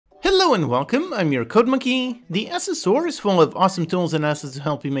Hello and welcome, I'm your CodeMonkey. The Asset Store is full of awesome tools and assets to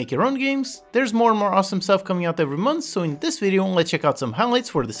help you make your own games. There's more and more awesome stuff coming out every month, so in this video let's check out some highlights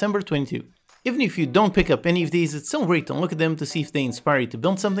for December 22. Even if you don't pick up any of these, it's still great to look at them to see if they inspire you to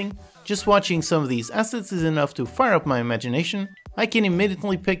build something. Just watching some of these assets is enough to fire up my imagination. I can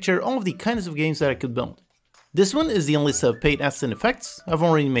immediately picture all of the kinds of games that I could build. This one is the list of paid assets and effects. I've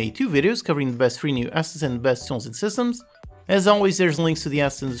already made 2 videos covering the best free new assets and the best tools and systems. As always, there's links to the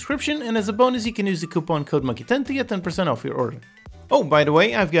assets in the description, and as a bonus you can use the coupon CodeMonkey10 to get 10% off your order. Oh, by the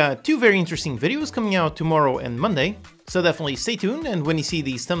way, I've got 2 very interesting videos coming out tomorrow and Monday, so definitely stay tuned, and when you see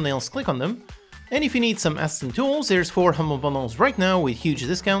these thumbnails, click on them. And if you need some assets and tools, there's 4 Humble Bundles right now with huge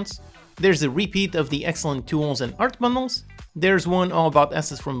discounts. There's a repeat of the excellent tools and art bundles. There's one all about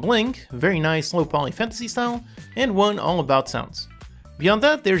assets from Blink, very nice low poly fantasy style, and one all about sounds. Beyond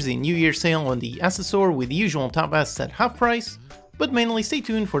that, there's a New Year sale on the Asset Store with the usual top assets at half price, but mainly stay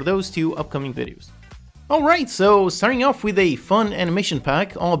tuned for those 2 upcoming videos. Alright, so starting off with a fun animation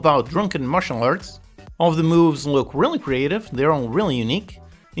pack all about drunken martial arts. All of the moves look really creative, they're all really unique.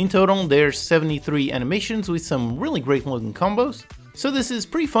 In total, there's 73 animations with some really great looking combos, so this is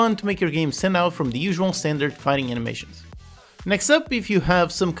pretty fun to make your game stand out from the usual standard fighting animations. Next up, if you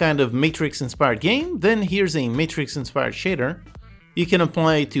have some kind of Matrix inspired game, then here's a Matrix inspired shader. You can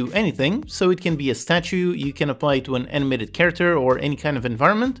apply it to anything, so it can be a statue, you can apply it to an animated character or any kind of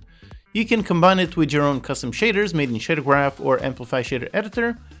environment. You can combine it with your own custom shaders made in Shadergraph or Amplify Shader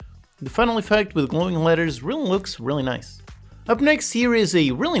Editor. The final effect with glowing letters really looks really nice. Up next, here is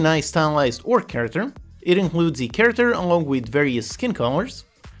a really nice stylized orc character. It includes the character along with various skin colors.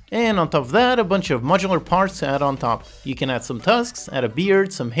 And on top of that, a bunch of modular parts to add on top. You can add some tusks, add a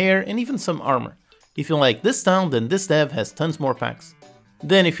beard, some hair, and even some armor. If you like this style, then this dev has tons more packs.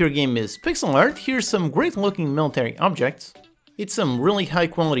 Then if your game is pixel art, here's some great looking military objects. It's some really high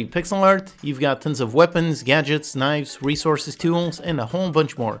quality pixel art, you've got tons of weapons, gadgets, knives, resources, tools, and a whole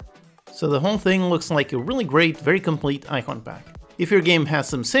bunch more. So the whole thing looks like a really great, very complete icon pack. If your game has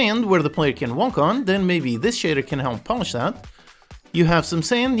some sand where the player can walk on, then maybe this shader can help polish that. You have some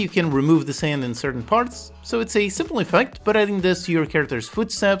sand, you can remove the sand in certain parts, so it's a simple effect, but adding this to your character's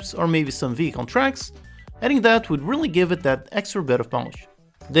footsteps or maybe some vehicle tracks, adding that would really give it that extra bit of polish.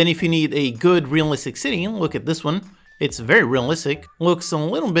 Then if you need a good realistic city, look at this one. It's very realistic, looks a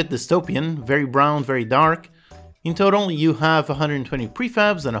little bit dystopian, very brown, very dark. In total, you have 120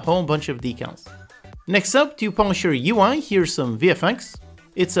 prefabs and a whole bunch of decals. Next up, to polish your UI, here's some VFX.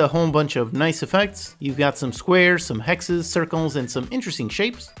 It's a whole bunch of nice effects. You've got some squares, some hexes, circles, and some interesting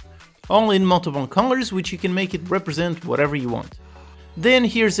shapes, all in multiple colors, which you can make it represent whatever you want. Then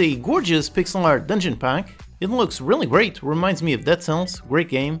here's a gorgeous pixel art dungeon pack. It looks really great, reminds me of Dead Cells, great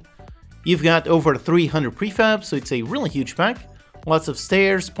game. You've got over 300 prefabs, so it's a really huge pack. Lots of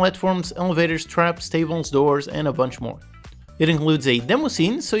stairs, platforms, elevators, traps, tables, doors, and a bunch more. It includes a demo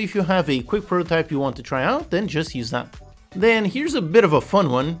scene, so if you have a quick prototype you want to try out, then just use that. Then here's a bit of a fun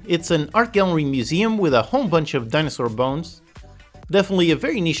one. It's an art gallery museum with a whole bunch of dinosaur bones. Definitely a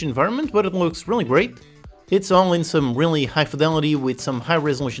very niche environment, but it looks really great. It's all in some really high fidelity with some high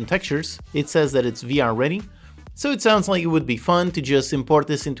resolution textures. It says that it's VR ready, so it sounds like it would be fun to just import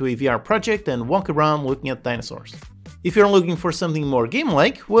this into a VR project and walk around looking at dinosaurs. If you're looking for something more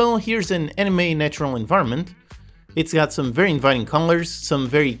game-like, well, here's an anime natural environment. It's got some very inviting colors, some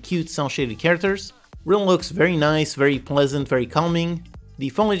very cute cel-shaded characters. Really looks very nice, very pleasant, very calming. The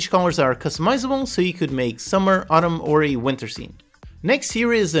foliage colors are customizable, so you could make summer, autumn, or a winter scene. Next,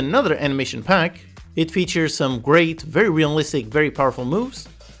 here is another animation pack. It features some great, very realistic, very powerful moves.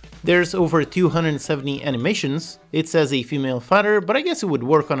 There's over 270 animations. It says a female fighter, but I guess it would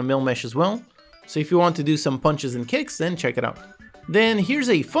work on a male mesh as well. So if you want to do some punches and kicks, then check it out. Then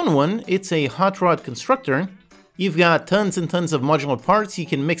here's a fun one. It's a hot rod constructor. You've got tons and tons of modular parts you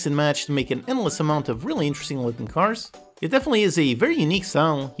can mix and match to make an endless amount of really interesting looking cars. It definitely is a very unique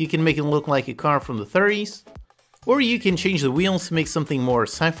style. You can make it look like a car from the 30s, or you can change the wheels to make something more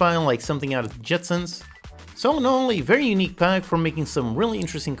sci-fi like something out of the Jetsons. So in all, a very unique pack for making some really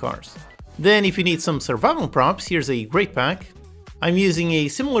interesting cars. Then if you need some survival props, here's a great pack. I'm using a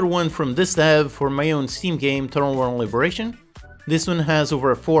similar one from this dev for my own Steam game Total War Liberation. This one has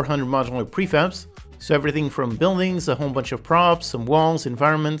over 400 modular prefabs. So everything from buildings, a whole bunch of props, some walls,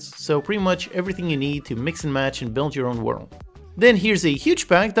 environments, so pretty much everything you need to mix and match and build your own world. Then here's a huge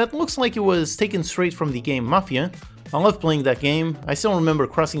pack that looks like it was taken straight from the game Mafia. I love playing that game. I still remember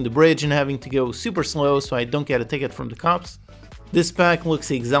crossing the bridge and having to go super slow so I don't get a ticket from the cops. This pack looks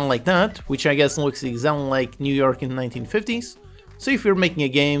exactly like that, which I guess looks exactly like New York in the 1950s. So if you're making a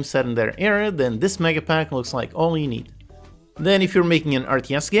game set in that era, then this mega pack looks like all you need. Then if you're making an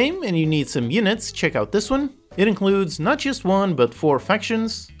RTS game and you need some units, check out this one. It includes not just 1 but 4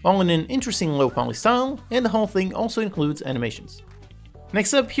 factions, all in an interesting low poly style, and the whole thing also includes animations.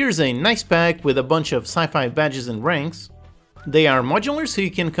 Next up, here's a nice pack with a bunch of sci-fi badges and ranks. They are modular, so you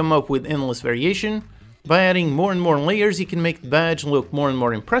can come up with endless variation. By adding more and more layers, you can make the badge look more and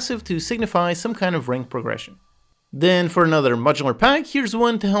more impressive to signify some kind of rank progression. Then for another modular pack, here's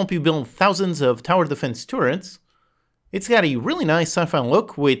one to help you build thousands of tower defense turrets. It's got a really nice sci-fi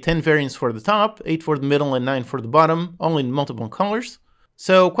look with 10 variants for the top, 8 for the middle and 9 for the bottom, all in multiple colors.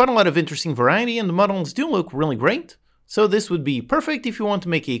 So quite a lot of interesting variety, and the models do look really great. So this would be perfect if you want to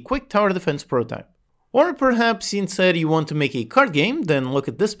make a quick tower defense prototype. Or perhaps instead you want to make a card game, then look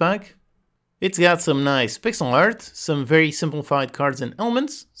at this pack. It's got some nice pixel art, some very simplified cards and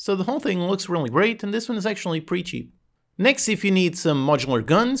elements, so the whole thing looks really great, and this one is actually pretty cheap. Next, if you need some modular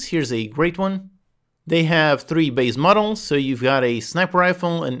guns, here's a great one. They have 3 base models, so you've got a sniper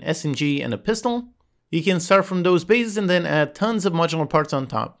rifle, an SMG, and a pistol. You can start from those bases and then add tons of modular parts on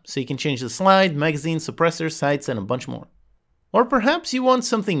top, so you can change the slide, magazine, suppressor, sights, and a bunch more. Or perhaps you want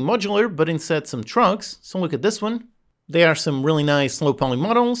something modular but instead some trucks, so look at this one. They are some really nice low poly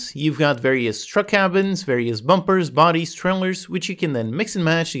models. You've got various truck cabins, various bumpers, bodies, trailers, which you can then mix and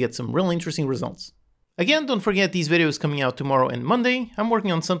match to get some really interesting results. Again, don't forget these videos coming out tomorrow and Monday. I'm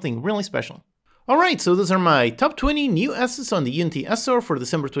working on something really special. Alright, so those are my top 20 new assets on the Unity S-Store for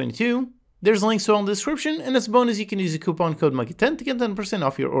December 22. There's links to all in the description, and as a bonus you can use the coupon code Monkey10 to get 10%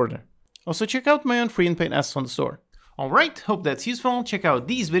 off your order. Also check out my own free and paid assets on the store. Alright, hope that's useful. Check out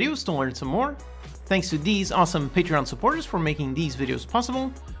these videos to learn some more. Thanks to these awesome Patreon supporters for making these videos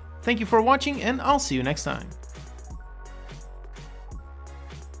possible. Thank you for watching, and I'll see you next time.